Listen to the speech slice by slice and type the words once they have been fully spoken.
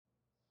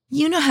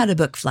You know how to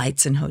book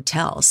flights and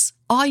hotels.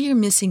 All you're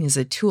missing is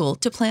a tool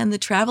to plan the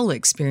travel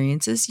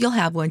experiences you'll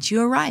have once you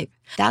arrive.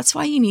 That's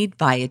why you need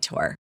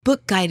Viator.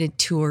 Book guided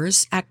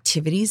tours,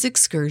 activities,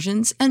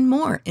 excursions, and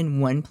more in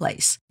one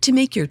place to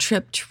make your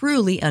trip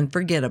truly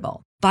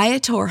unforgettable.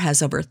 Viator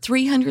has over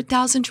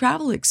 300,000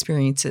 travel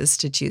experiences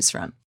to choose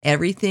from.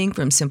 Everything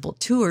from simple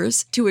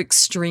tours to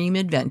extreme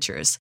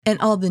adventures and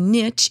all the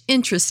niche,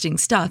 interesting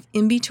stuff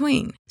in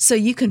between. So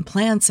you can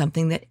plan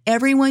something that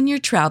everyone you're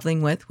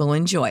traveling with will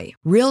enjoy.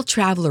 Real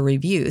traveler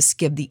reviews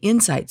give the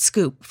inside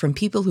scoop from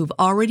people who've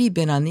already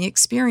been on the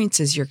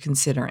experiences you're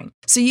considering.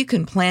 So you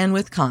can plan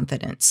with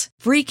confidence.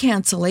 Free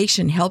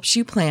cancellation helps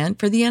you plan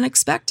for the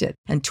unexpected.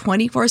 And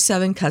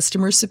 24/7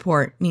 customer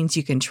support means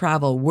you can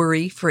travel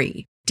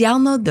worry-free.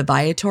 Download the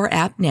Viator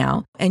app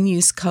now and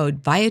use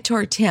code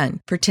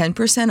Viator10 for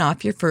 10%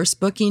 off your first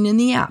booking in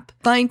the app.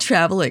 Find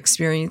travel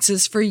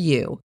experiences for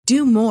you.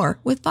 Do more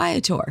with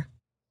Viator.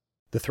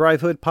 The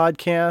Thrivehood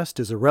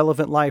Podcast is a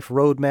relevant life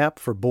roadmap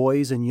for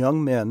boys and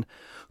young men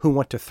who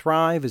want to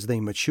thrive as they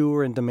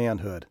mature into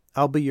manhood.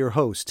 I'll be your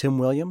host, Tim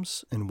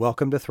Williams, and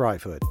welcome to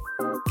Thrivehood.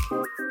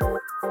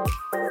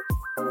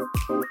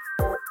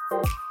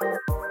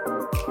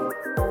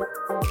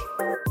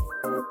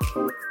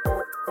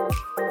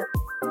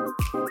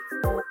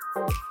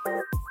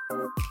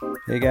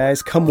 Hey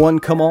guys, come one,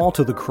 come all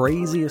to the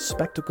craziest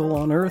spectacle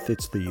on earth.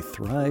 It's the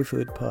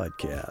Thrivehood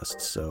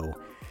Podcast. So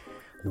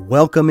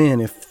welcome in.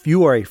 If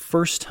you are a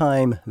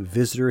first-time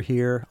visitor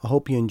here, I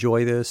hope you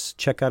enjoy this.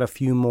 Check out a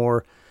few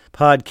more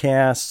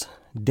podcasts.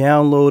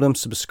 Download them,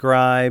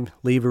 subscribe,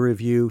 leave a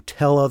review,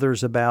 tell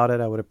others about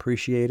it. I would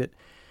appreciate it.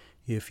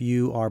 If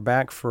you are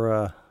back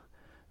for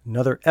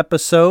another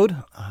episode,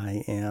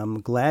 I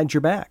am glad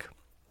you're back.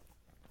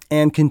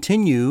 And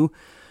continue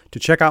to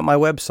check out my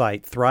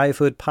website,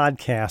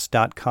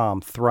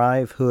 thrivehoodpodcast.com,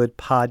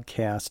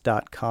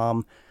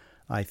 thrivehoodpodcast.com.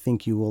 I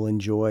think you will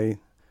enjoy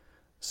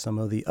some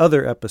of the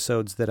other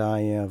episodes that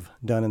I have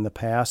done in the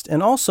past.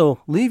 And also,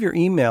 leave your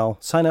email.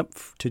 Sign up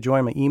to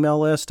join my email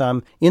list.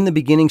 I'm in the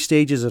beginning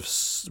stages of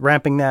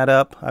ramping that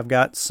up. I've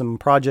got some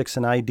projects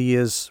and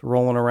ideas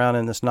rolling around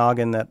in this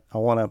noggin that I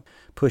want to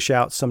push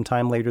out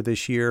sometime later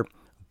this year.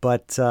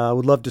 But I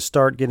would love to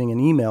start getting an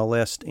email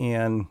list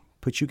and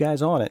put you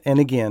guys on it. And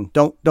again,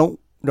 don't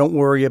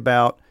worry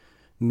about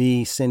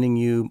me sending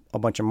you a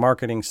bunch of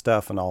marketing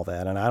stuff and all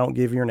that. And I don't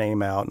give your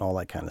name out and all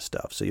that kind of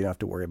stuff. So you don't have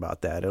to worry about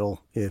that.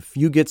 If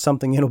you get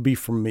something, it'll be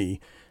from me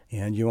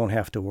and you won't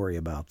have to worry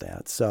about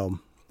that. So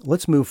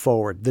let's move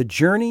forward. The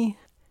journey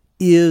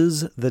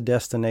is the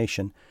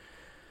destination.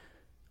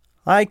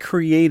 I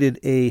created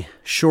a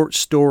short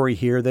story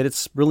here that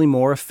it's really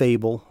more a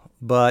fable,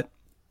 but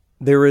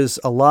there is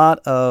a lot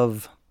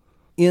of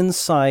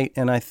insight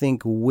and I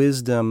think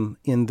wisdom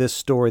in this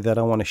story that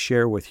I want to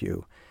share with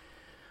you.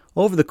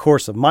 Over the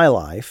course of my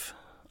life,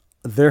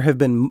 there have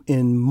been,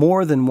 in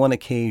more than one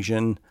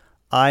occasion,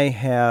 I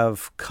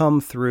have come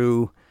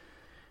through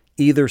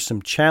either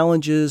some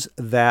challenges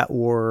that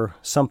were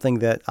something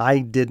that I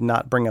did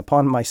not bring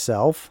upon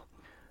myself,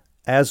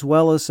 as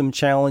well as some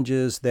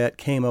challenges that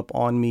came up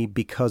on me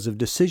because of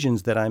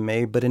decisions that I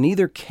made. But in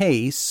either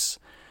case,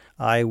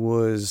 I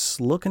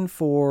was looking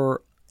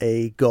for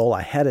a goal.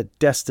 I had a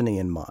destiny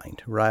in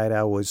mind, right?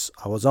 I was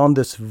on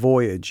this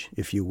voyage,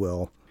 if you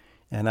will.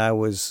 And I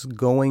was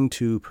going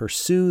to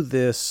pursue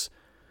this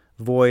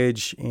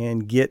voyage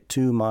and get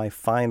to my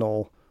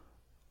final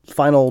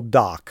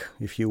dock,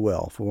 if you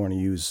will, if we want to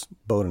use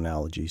boat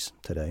analogies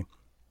today.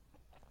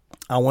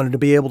 I wanted to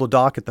be able to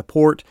dock at the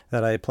port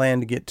that I had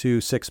planned to get to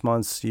 6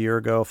 months, a year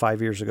ago,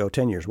 5 years ago,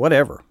 10 years,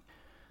 whatever.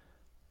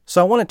 So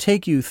I want to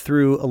take you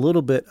through a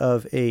little bit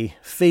of a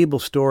fable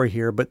story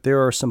here, but there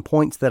are some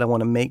points that I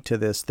want to make to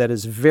this that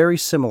is very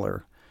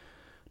similar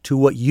to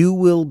what you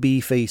will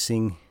be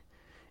facing.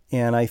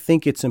 And I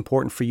think it's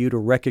important for you to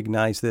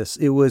recognize this.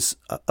 It was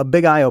a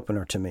big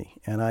eye-opener to me,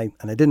 and I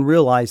didn't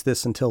realize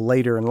this until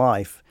later in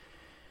life.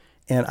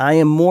 And I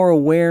am more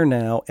aware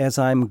now as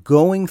I'm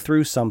going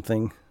through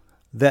something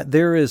that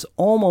there is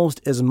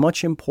almost as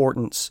much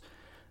importance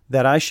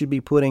that I should be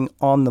putting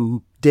on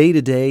the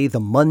day-to-day, the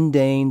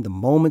mundane, the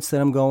moments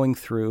that I'm going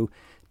through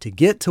to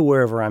get to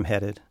wherever I'm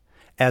headed,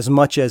 as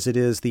much as it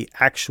is the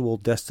actual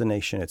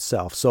destination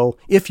itself. So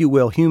if you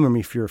will, humor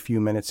me for a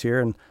few minutes here,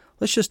 and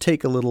let's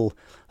take a little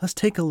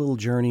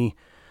journey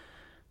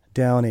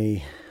down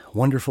a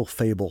wonderful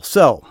fable.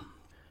 So,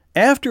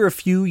 after a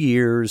few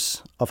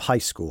years of high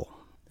school,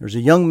 there's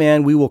a young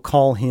man, we will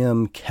call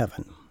him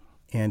Kevin.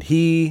 And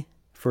he,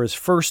 for his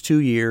first 2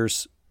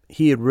 years,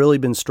 he had really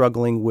been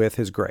struggling with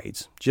his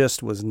grades.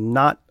 Just was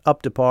not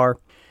up to par.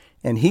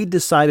 And he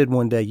decided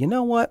one day, you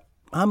know what?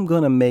 I'm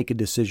going to make a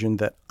decision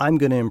that I'm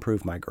going to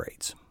improve my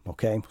grades.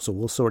 Okay? So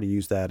we'll sort of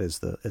use that as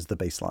the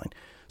baseline.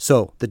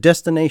 So the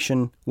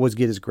destination was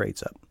get his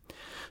grades up.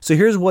 So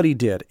here's what he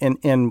did. And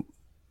you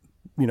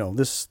know,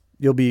 this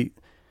you'll be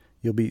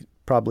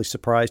probably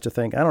surprised to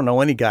think, I don't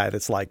know any guy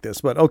that's like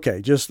this, but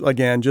okay, just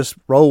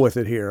roll with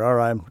it here. All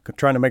right, I'm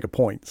trying to make a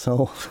point.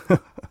 So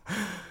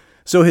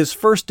So his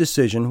first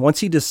decision,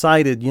 once he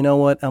decided, you know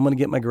what, I'm going to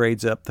get my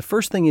grades up, the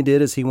first thing he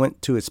did is he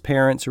went to his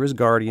parents or his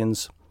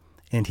guardians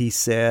and he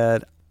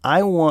said,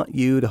 I want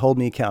you to hold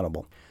me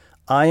accountable.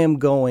 I am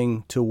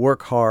going to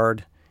work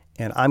hard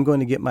and I'm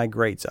going to get my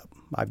grades up.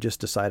 I've just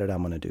decided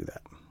I'm going to do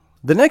that.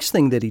 The next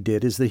thing that he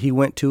did is that he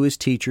went to his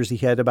teachers. He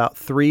had about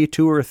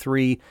two or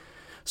three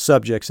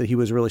subjects that he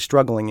was really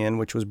struggling in,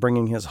 which was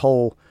bringing his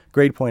whole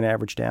grade point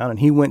average down.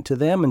 And he went to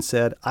them and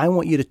said, I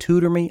want you to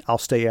tutor me. I'll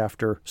stay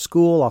after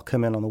school. I'll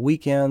come in on the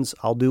weekends.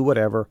 I'll do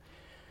whatever.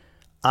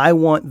 I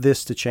want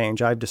this to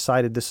change. I've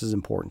decided this is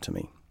important to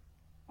me.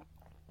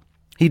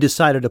 He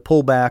decided to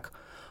pull back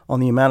on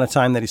the amount of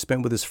time that he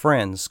spent with his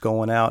friends,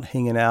 going out,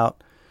 hanging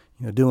out,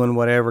 doing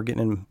whatever,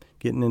 getting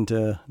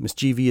into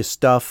mischievous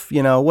stuff,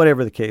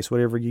 whatever the case,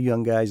 whatever you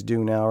young guys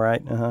do now,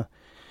 right?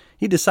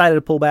 He decided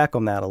to pull back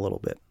on that a little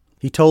bit.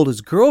 He told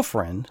his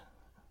girlfriend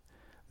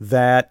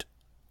that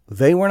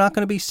they were not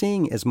going to be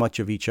seeing as much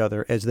of each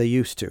other as they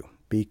used to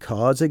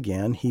because,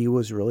 again, he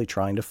was really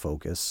trying to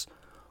focus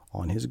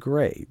on his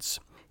grades.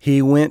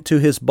 He went to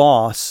his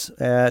boss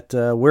at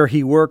where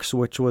he works,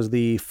 which was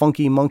the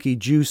Funky Monkey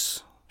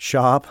Juice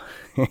shop.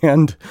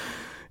 And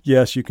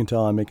yes, you can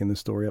tell I'm making this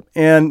story up.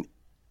 And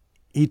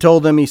he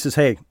told them, he says,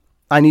 hey,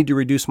 I need to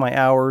reduce my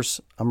hours.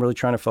 I'm really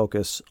trying to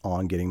focus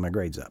on getting my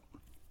grades up.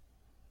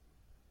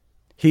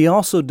 He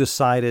also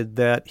decided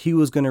that he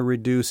was going to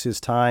reduce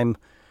his time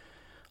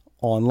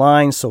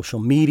online, social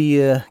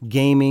media,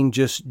 gaming,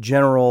 just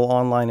general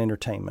online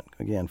entertainment.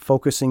 Again,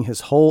 focusing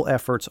his whole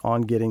efforts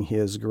on getting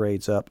his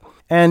grades up.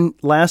 And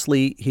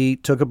lastly, he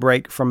took a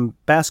break from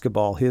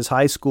basketball. His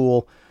high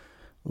school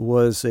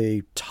was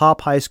a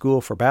top high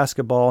school for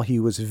basketball. He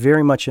was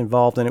very much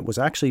involved in it. It was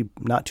actually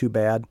not too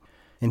bad.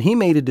 And he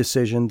made a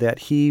decision that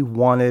he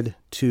wanted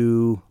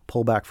to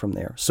pull back from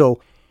there. So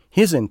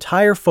his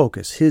entire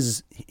focus,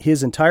 his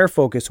entire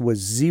focus was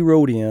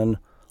zeroed in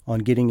on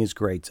getting his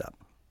grades up.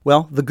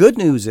 Well, the good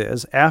news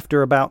is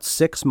after about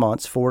 6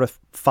 months,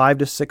 5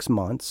 to 6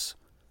 months,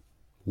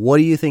 what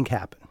do you think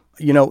happened?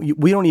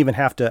 We don't even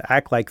have to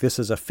act like this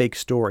is a fake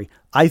story.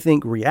 I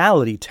think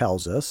reality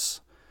tells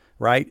us,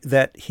 right,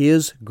 that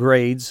his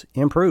grades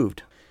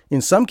improved.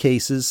 In some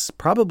cases,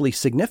 probably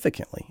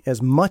significantly.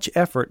 As much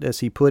effort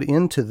as he put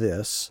into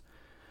this,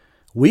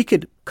 we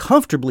could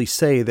comfortably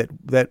say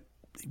that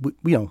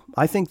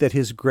I think that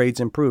his grades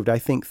improved. I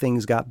think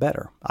things got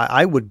better.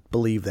 I would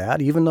believe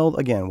that, even though,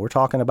 again, we're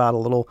talking about a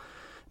little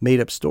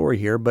made-up story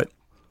here. But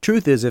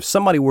truth is, if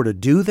somebody were to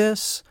do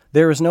this,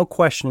 there is no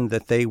question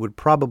that they would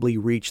probably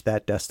reach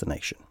that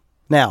destination.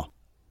 Now,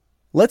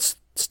 let's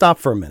stop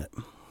for a minute.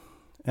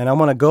 And I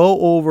want to go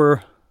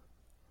over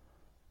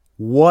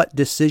what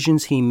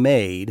decisions he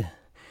made.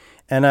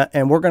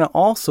 And we're going to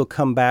also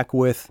come back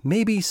with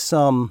maybe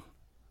some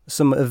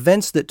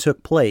events that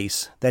took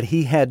place that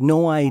he had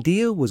no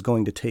idea was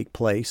going to take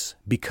place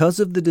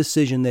because of the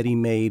decision that he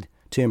made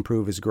to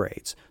improve his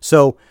grades.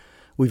 So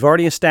we've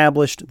already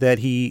established that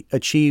he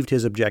achieved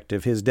his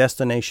objective. His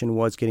destination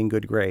was getting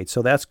good grades.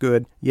 So that's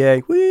good.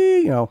 Yay.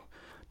 Whee,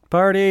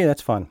 party.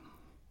 That's fun.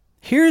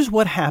 Here's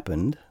what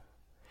happened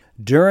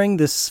during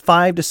this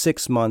 5 to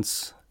 6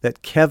 months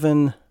that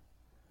Kevin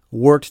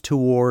worked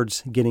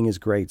towards getting his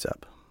grades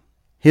up.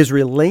 His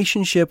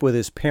relationship with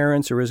his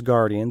parents or his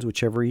guardians,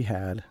 whichever he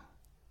had,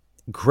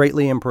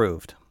 greatly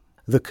improved.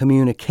 The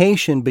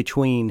communication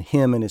between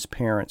him and his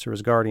parents or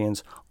his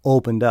guardians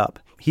opened up.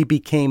 He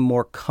became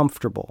more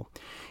comfortable.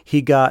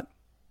 He got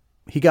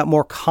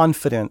more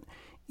confident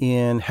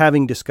in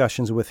having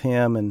discussions with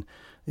him, and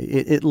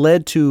it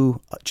led to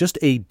just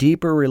a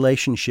deeper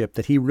relationship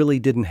that he really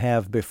didn't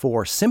have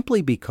before,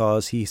 simply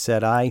because he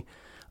said, I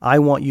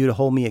want you to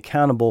hold me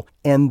accountable.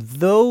 And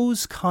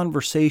those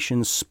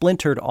conversations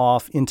splintered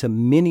off into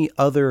many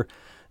other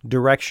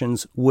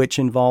directions, which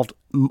involved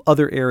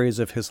other areas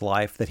of his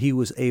life that he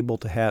was able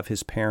to have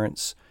his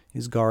parents,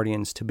 his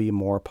guardians, to be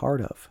more a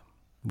part of.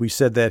 We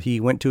said that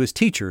he went to his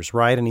teachers,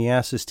 right? And he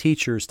asked his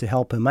teachers to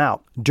help him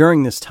out.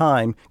 During this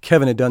time,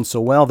 Kevin had done so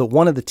well that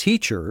one of the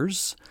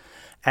teachers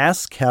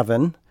asked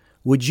Kevin,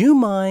 would you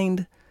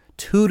mind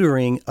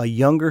tutoring a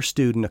younger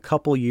student a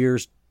couple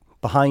years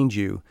behind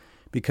you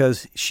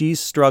because she's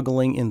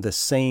struggling in the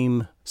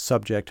same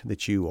subject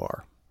that you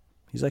are?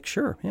 He's like,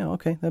 sure, yeah,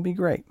 okay, that'd be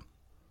great.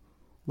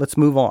 Let's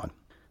move on.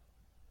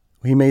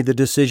 He made the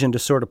decision to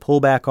sort of pull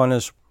back on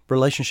his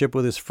relationship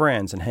with his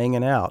friends and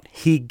hanging out.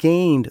 He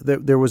gained,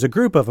 there was a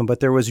group of them,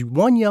 but there was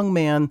one young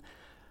man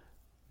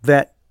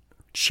that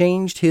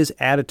changed his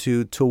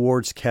attitude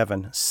towards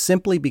Kevin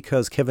simply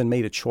because Kevin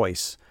made a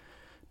choice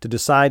to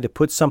decide to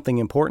put something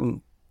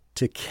important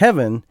to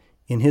Kevin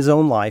in his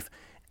own life.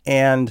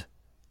 And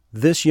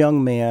this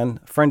young man,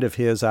 a friend of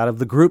his out of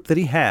the group that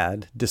he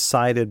had,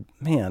 decided,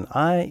 man,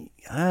 I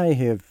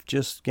have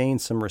just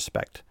gained some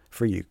respect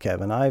for you,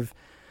 Kevin.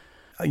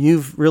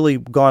 You've really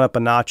gone up a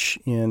notch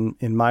in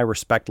my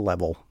respect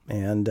level,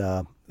 and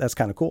that's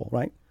kind of cool,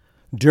 right?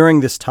 During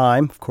this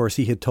time, of course,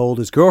 he had told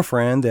his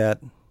girlfriend that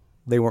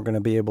they weren't going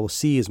to be able to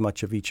see as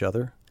much of each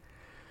other.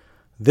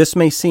 This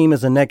may seem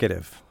as a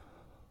negative,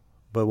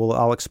 but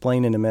I'll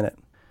explain in a minute.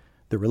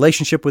 The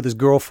relationship with his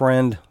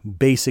girlfriend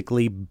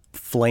basically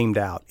flamed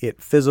out.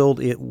 It fizzled.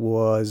 It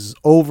was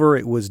over.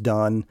 It was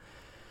done.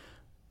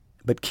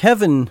 But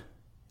Kevin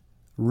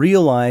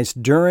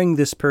realized during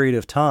this period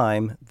of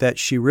time that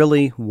she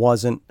really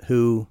wasn't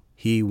who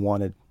he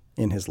wanted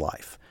in his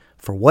life.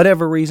 For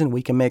whatever reason,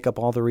 we can make up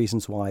all the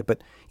reasons why.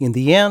 But in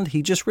the end,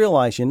 he just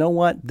realized, you know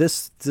what?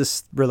 This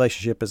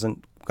relationship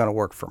isn't going to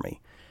work for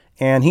me.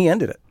 And he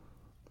ended it.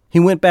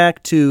 He went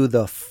back to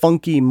the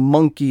Funky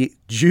Monkey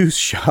juice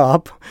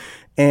shop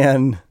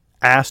and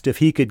asked if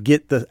he could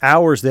get the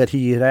hours that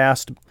he had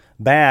asked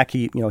back.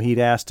 He'd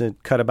asked to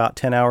cut about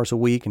 10 hours a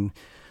week, and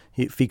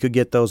if he could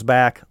get those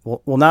back.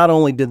 Well, not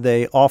only did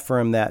they offer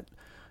him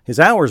his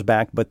hours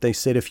back, but they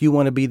said, if you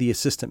want to be the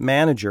assistant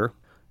manager,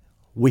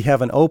 we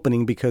have an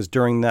opening, because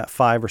during that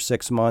 5 or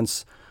 6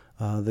 months,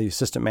 the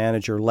assistant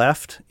manager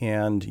left,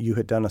 and you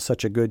had done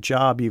such a good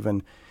job,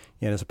 even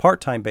as a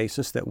part-time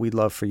basis, that we'd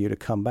love for you to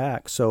come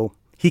back. So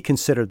he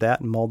considered that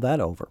and mulled that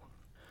over.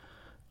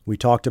 We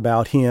talked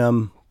about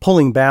him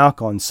pulling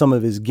back on some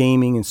of his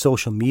gaming and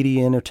social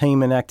media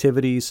entertainment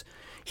activities.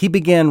 He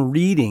began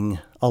reading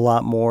a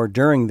lot more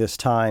during this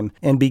time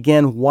and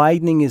began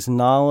widening his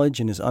knowledge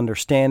and his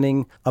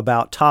understanding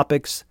about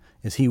topics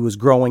as he was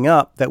growing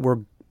up that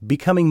were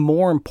becoming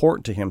more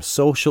important to him.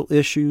 Social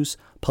issues,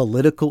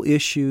 political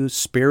issues,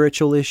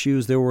 spiritual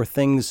issues. There were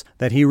things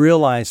that he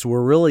realized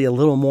were really a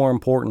little more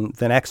important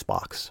than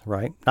Xbox,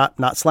 right?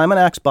 Not slamming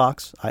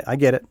Xbox. I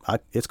get it.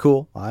 It's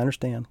cool. I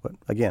understand. But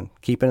again,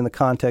 keep it in the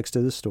context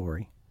of the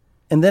story.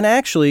 And then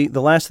actually,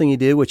 the last thing he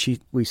did, which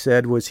we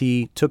said, was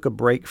he took a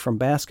break from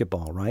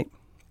basketball, right?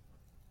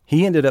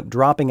 He ended up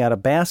dropping out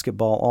of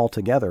basketball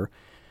altogether,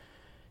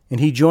 and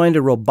he joined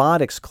a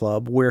robotics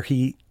club where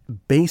he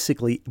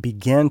basically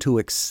began to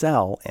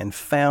excel and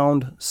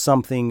found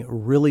something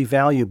really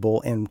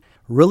valuable and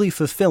really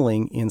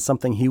fulfilling in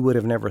something he would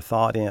have never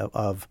thought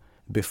of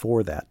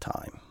before that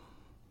time.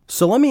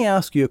 So let me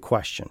ask you a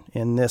question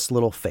in this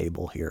little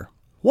fable here.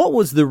 What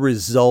was the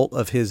result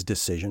of his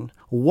decision?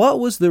 What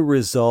was the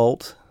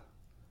result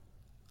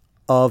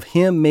of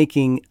him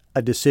making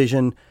a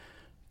decision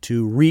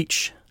to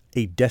reach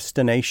a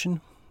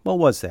destination? What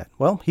was that?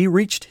 Well, he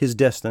reached his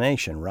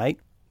destination, right?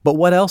 But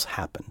what else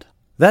happened?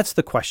 That's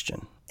the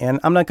question. And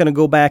I'm not going to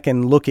go back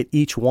and look at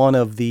each one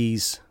of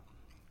these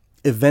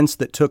events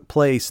that took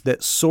place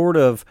that sort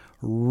of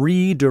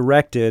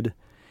redirected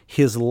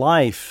his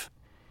life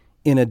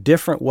in a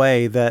different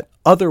way that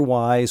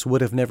otherwise would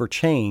have never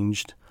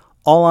changed.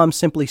 All I'm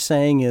simply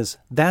saying is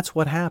that's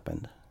what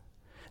happened.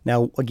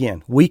 Now,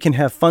 again, we can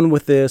have fun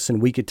with this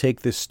and we could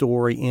take this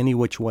story any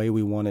which way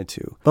we wanted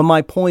to. But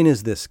my point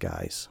is this,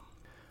 guys.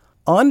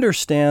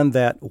 Understand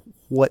that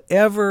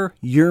whatever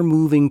you're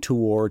moving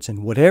towards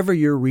and whatever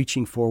you're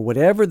reaching for,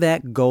 whatever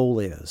that goal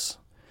is,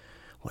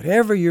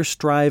 whatever you're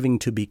striving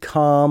to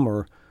become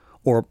or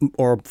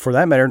for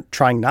that matter,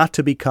 trying not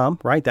to become,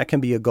 right? That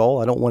can be a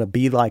goal. I don't want to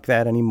be like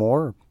that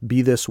anymore, or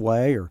be this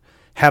way, or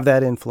have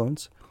that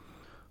influence.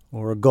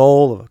 Or a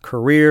goal of a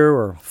career,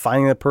 or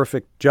finding the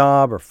perfect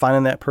job, or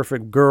finding that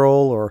perfect girl,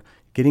 or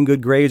getting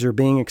good grades, or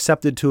being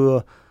accepted to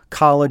a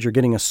college, or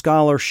getting a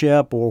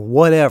scholarship, or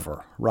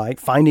whatever, right?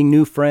 Finding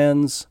new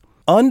friends.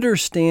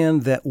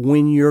 Understand that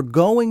when you're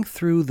going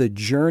through the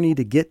journey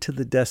to get to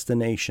the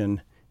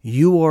destination,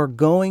 you are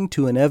going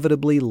to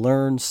inevitably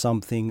learn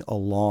something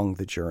along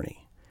the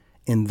journey.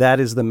 And that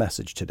is the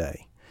message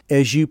today.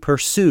 As you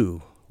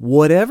pursue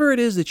whatever it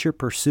is that you're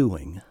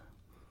pursuing,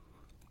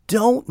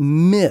 don't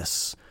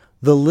miss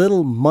the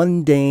little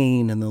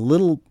mundane and the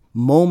little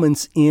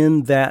moments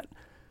in that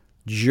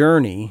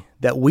journey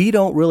that we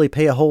don't really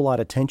pay a whole lot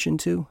of attention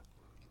to.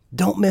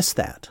 Don't miss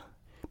that,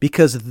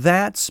 because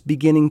that's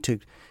beginning to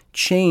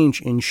change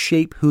and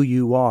shape who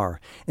you are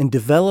and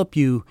develop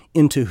you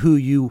into who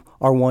you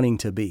are wanting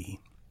to be.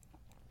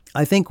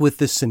 I think with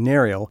this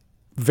scenario,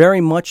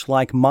 very much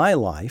like my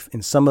life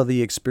and some of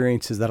the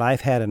experiences that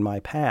I've had in my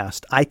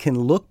past, we can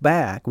look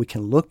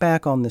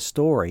back on this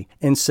story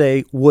and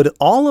say, would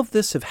all of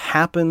this have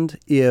happened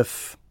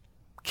if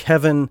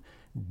Kevin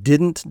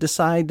didn't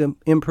decide to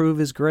improve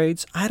his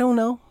grades? I don't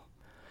know.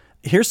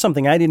 Here's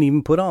something I didn't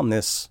even put on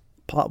this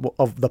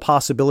of the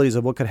possibilities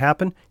of what could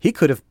happen. He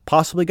could have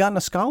possibly gotten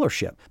a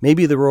scholarship.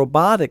 Maybe the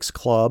robotics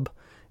club,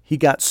 he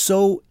got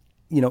so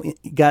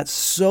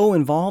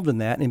involved in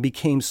that and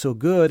became so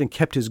good and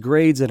kept his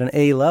grades at an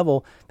A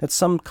level that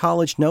some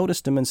college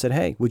noticed him and said,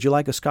 hey, would you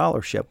like a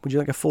scholarship? Would you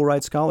like a full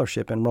ride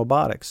scholarship in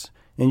robotics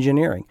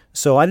engineering?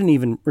 So I didn't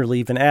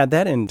even add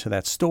that into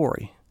that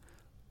story.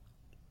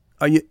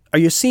 Are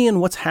you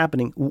seeing what's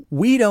happening?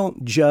 We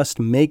don't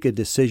just make a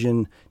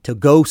decision to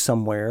go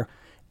somewhere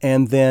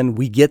and then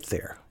we get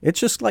there. It's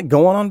just like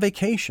going on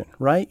vacation,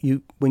 right?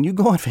 When you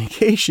go on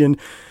vacation,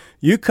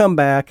 you come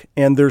back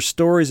and there's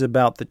stories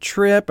about the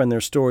trip and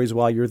there's stories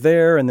while you're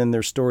there and then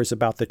there's stories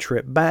about the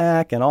trip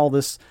back and all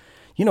this.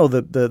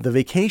 The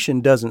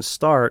vacation doesn't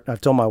start.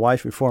 I've told my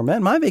wife before,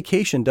 man, my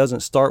vacation doesn't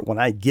start when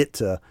I get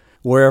to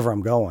wherever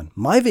I'm going.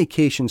 My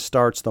vacation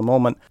starts the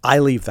moment I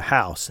leave the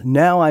house.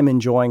 Now I'm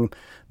enjoying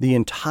the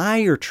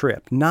entire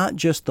trip, not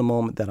just the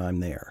moment that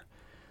I'm there.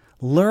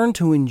 Learn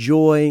to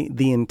enjoy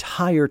the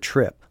entire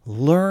trip.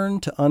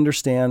 Learn to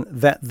understand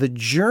that the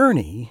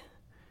journey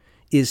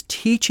is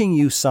teaching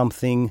you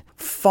something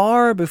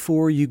far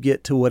before you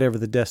get to whatever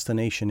the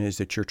destination is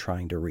that you're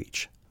trying to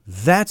reach.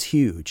 That's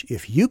huge.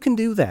 If you can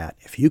do that,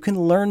 if you can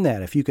learn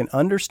that, if you can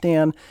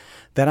understand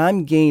that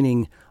I'm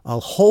gaining a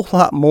whole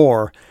lot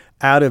more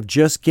out of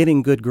just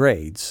getting good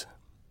grades,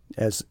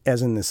 as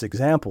in this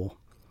example,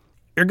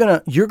 you're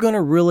gonna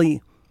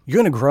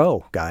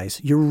grow,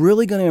 guys. You're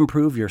really gonna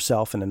improve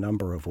yourself in a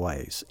number of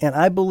ways. And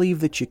I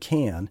believe that you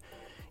can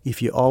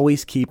if you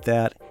always keep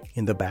that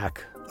in the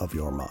back of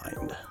your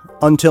mind.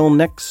 Until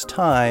next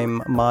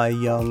time, my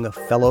young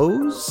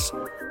fellows,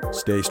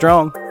 stay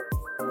strong.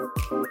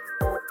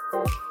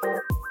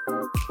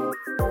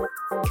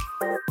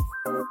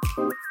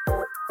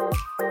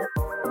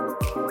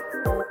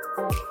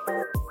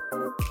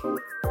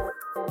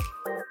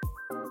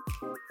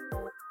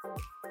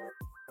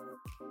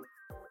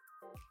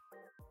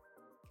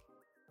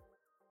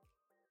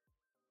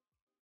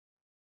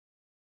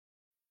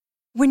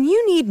 When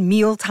you need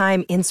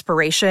mealtime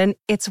inspiration,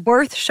 it's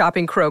worth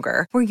shopping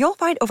Kroger, where you'll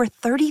find over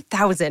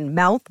 30,000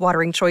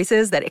 mouth-watering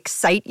choices that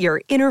excite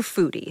your inner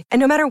foodie. And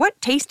no matter what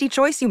tasty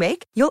choice you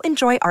make, you'll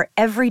enjoy our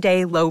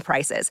everyday low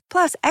prices,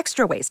 plus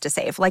extra ways to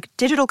save, like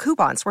digital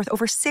coupons worth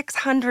over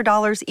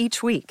 $600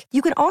 each week.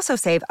 You can also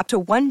save up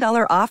to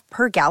 $1 off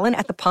per gallon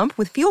at the pump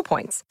with fuel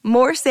points.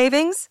 More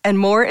savings and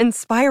more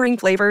inspiring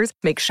flavors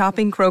make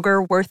shopping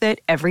Kroger worth it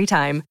every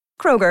time.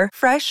 Kroger,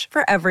 fresh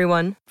for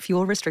everyone.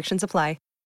 Fuel restrictions apply.